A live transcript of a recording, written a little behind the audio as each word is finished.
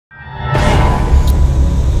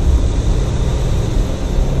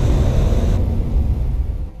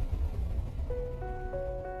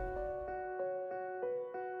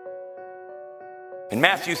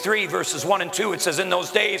Matthew 3 verses 1 and 2, it says, in those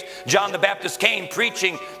days John the Baptist came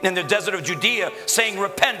preaching in the desert of Judea, saying,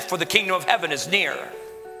 repent, for the kingdom of heaven is near.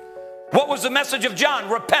 What was the message of John?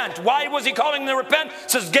 Repent. Why was he calling them to repent?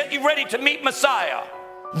 It says, get you ready to meet Messiah.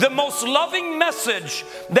 The most loving message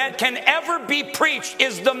that can ever be preached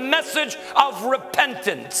is the message of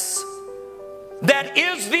repentance. That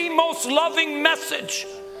is the most loving message.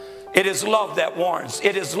 It is love that warns.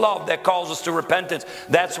 It is love that calls us to repentance.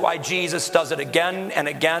 That's why Jesus does it again and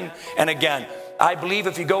again and again. I believe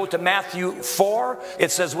if you go to Matthew 4,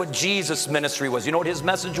 it says what Jesus' ministry was. You know what his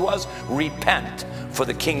message was? Repent, for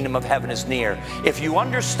the kingdom of heaven is near. If you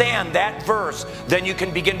understand that verse, then you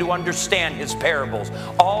can begin to understand his parables.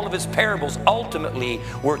 All of his parables ultimately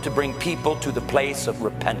were to bring people to the place of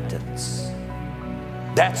repentance.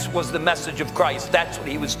 That was the message of Christ. That's what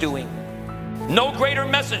he was doing. No greater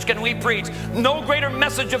message can we preach. No greater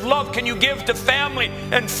message of love can you give to family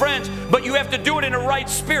and friends. But you have to do it in a right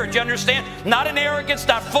spirit. You understand? Not in arrogance,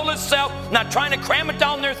 not full of self, not trying to cram it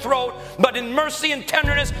down their throat, but in mercy and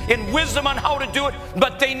tenderness, in wisdom on how to do it.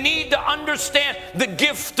 But they need to understand the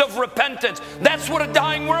gift of repentance. That's what a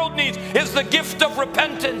dying world needs, is the gift of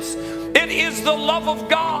repentance. It is the love of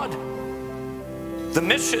God. The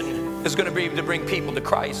mission is going to be to bring people to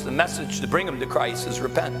Christ. The message to bring them to Christ is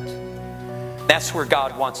repent. That's where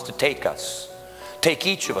God wants to take us. Take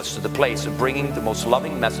each of us to the place of bringing the most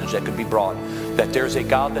loving message that could be brought. That there's a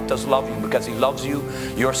God that does love you. Because he loves you,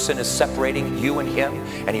 your sin is separating you and him.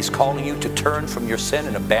 And he's calling you to turn from your sin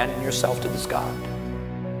and abandon yourself to this God.